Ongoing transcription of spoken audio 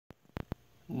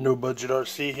No Budget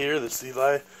RC here, this is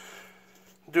Eli.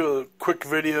 Do a quick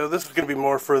video. This is going to be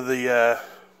more for the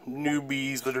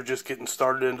newbies that are just getting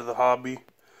started into the hobby.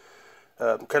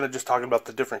 I'm kind of just talking about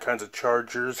the different kinds of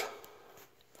chargers.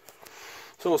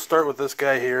 So we'll start with this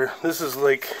guy here. This is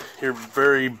like your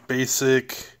very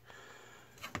basic,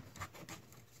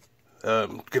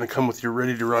 going to come with your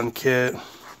ready to run kit.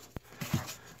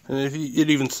 And it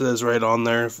even says right on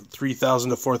there,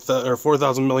 3,000 to 4,000 or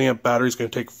 4,000 milliamp battery is going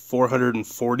to take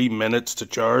 440 minutes to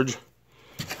charge.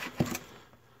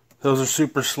 Those are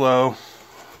super slow.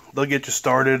 They'll get you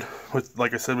started with,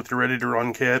 like I said, with your ready to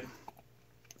run kit.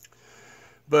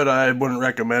 But I wouldn't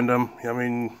recommend them. I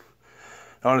mean,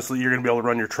 honestly, you're going to be able to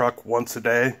run your truck once a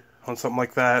day on something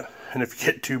like that. And if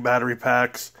you get 2 battery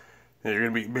packs, you're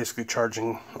going to be basically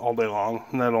charging all day long.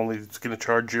 Not only is it going to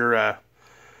charge your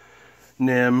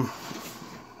NIM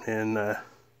and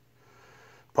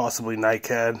possibly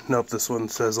NiCad. Nope, this one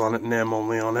says on it NIM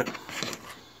only on it.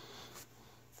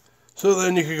 So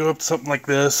then you could go up to something like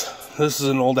this. This is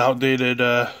an old outdated,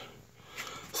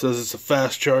 says it's a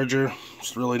fast charger.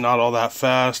 It's really not all that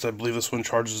fast. I believe this one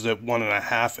charges at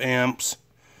 1.5 amps.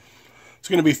 It's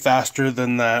going to be faster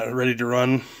than that ready to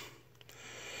run,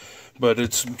 but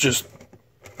it's just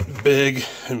big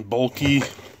and bulky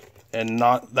and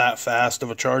not that fast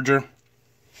of a charger.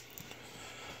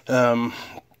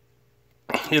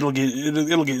 It'll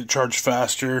get charged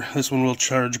faster. This one will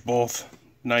charge both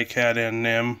NiCad and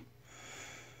NIM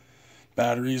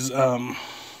batteries.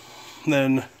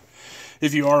 Then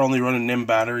if you are only running NIM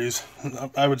batteries,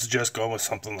 I would suggest going with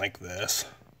something like this.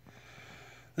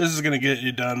 This is going to get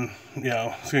you done,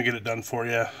 it's going to get it done for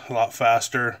you a lot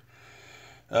faster.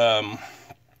 Has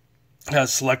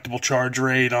selectable charge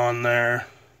rate on there.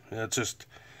 It's just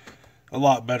a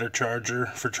lot better charger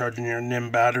for charging your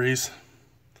NIM batteries,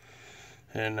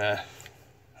 and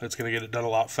it's going to get it done a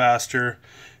lot faster.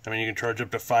 I mean, you can charge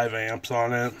up to 5 amps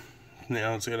on it.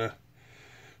 It's going to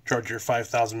charge your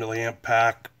 5,000 milliamp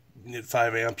pack.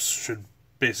 5 amps should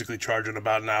basically charge in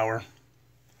about an hour.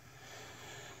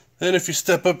 Then if you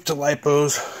step up to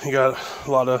LiPos, you got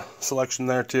a lot of selection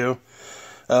there too.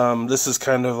 This is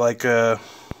kind of like a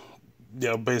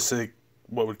basic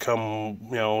what would come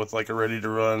with like a ready to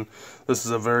run. This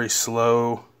is a very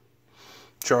slow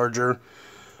charger,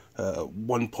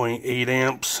 1.8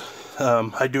 amps.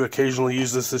 I do occasionally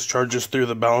use this. This charges through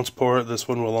the balance port. This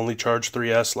one will only charge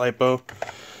 3S LiPo.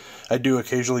 I do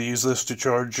occasionally use this to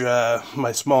charge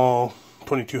my small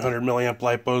 2200 milliamp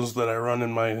LiPos that I run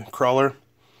in my crawler.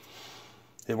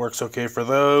 It works okay for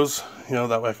those.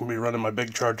 That way I can be running my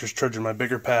big chargers, charging my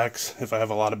bigger packs if I have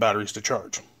a lot of batteries to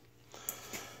charge.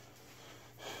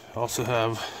 I also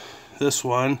have this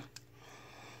one.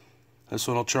 This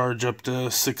one will charge up to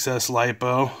 6S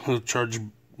LiPo. It'll charge,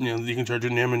 you can charge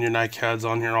your NIM and your NiCads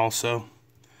on here also.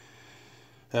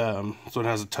 This one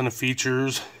has a ton of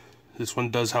features. This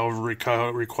one does, however,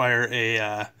 require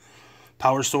a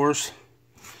power source.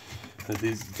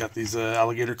 Got these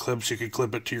alligator clips. You could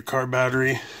clip it to your car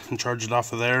battery and charge it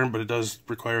off of there, but it does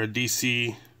require a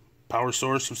DC power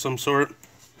source of some sort.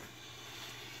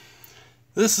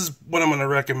 This is what I'm going to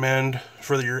recommend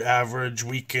for your average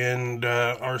weekend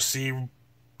RC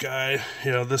guy.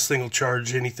 This thing will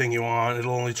charge anything you want.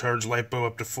 It'll only charge LiPo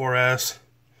up to 4S.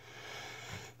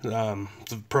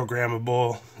 It's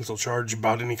programmable. This will charge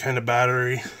about any kind of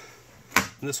battery.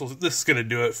 And this is going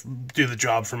to do the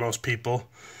job for most people.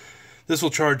 This will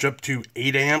charge up to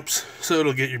 8 amps, so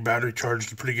it'll get your battery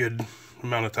charged a pretty good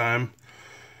amount of time.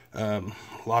 A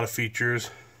lot of features.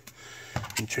 You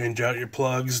can change out your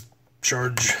plugs.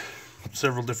 Charge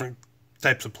several different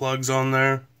types of plugs on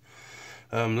there.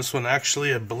 This one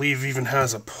actually, I believe, even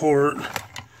has a port.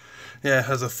 Yeah, it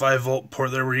has a 5-volt port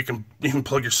there where you can even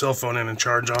plug your cell phone in and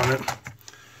charge on it.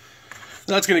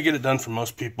 That's going to get it done for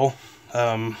most people.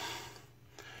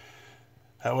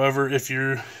 However, if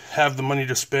you have the money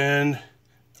to spend,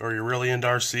 or you're really into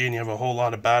RC and you have a whole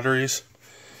lot of batteries,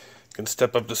 you can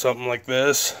step up to something like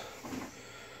this.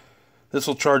 This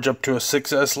will charge up to a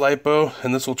 6S LiPo,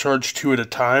 and this will charge 2 at a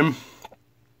time.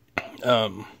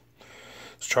 This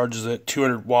charges at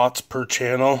 200 watts per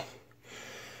channel.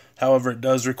 However, it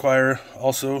does require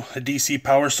also a DC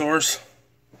power source.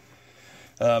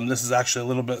 This is actually a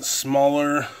little bit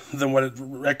smaller than what it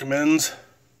recommends.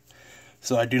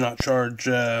 So I do not charge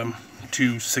 2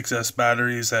 6S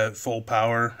batteries at full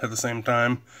power at the same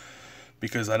time,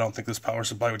 because I don't think this power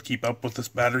supply would keep up with this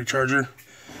battery charger.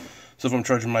 So if I'm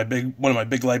charging one of my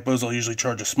big LiPos, I'll usually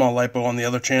charge a small LiPo on the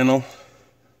other channel.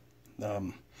 But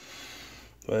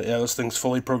yeah, this thing's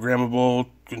fully programmable.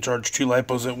 You can charge 2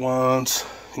 LiPos at once.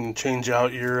 You can change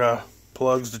out your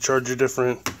plugs to charge your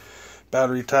different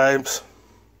battery types.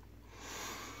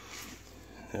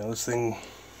 This thing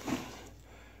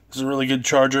is a really good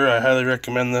charger. I highly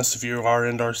recommend this if you are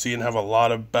into RC and have a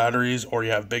lot of batteries, or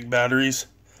you have big batteries.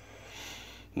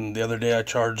 And the other day I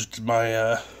charged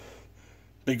my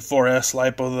big 4S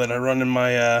LiPo that I run in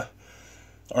my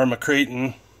Arrma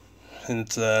Kraton, and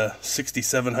it's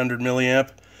 6700 milliamp.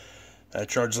 I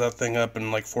charged that thing up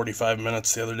in like 45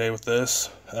 minutes the other day with this.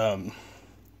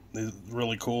 These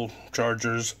really cool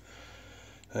chargers,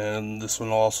 and this one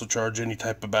will also charge any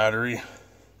type of battery.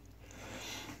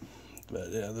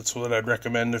 But yeah, that's what I'd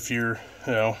recommend if you're,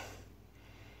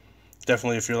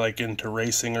 definitely if you're like into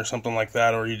racing or something like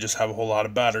that, or you just have a whole lot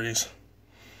of batteries.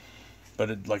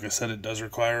 But like I said, it does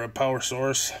require a power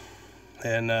source,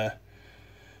 and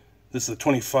this is a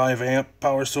 25 amp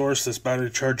power source. This battery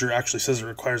charger actually says it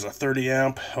requires a 30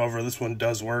 amp. However, this one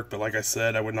does work, but like I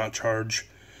said, I would not charge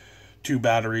two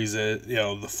batteries at,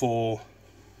 the full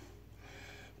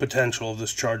potential of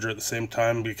this charger at the same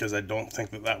time, because I don't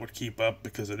think that would keep up,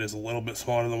 because it is a little bit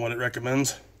smaller than what it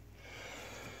recommends.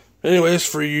 Anyways,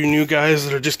 for you new guys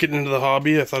that are just getting into the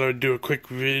hobby, I thought I would do a quick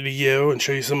video and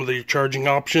show you some of the charging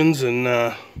options,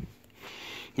 and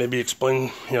maybe explain,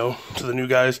 to the new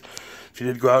guys, if you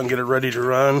did go out and get it ready to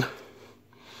run,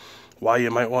 why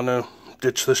you might want to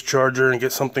ditch this charger and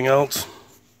get something else.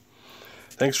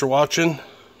 Thanks for watching.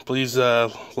 Please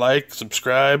like,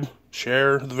 subscribe,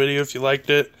 share the video if you liked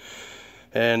it,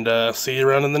 and see you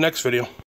around in the next video.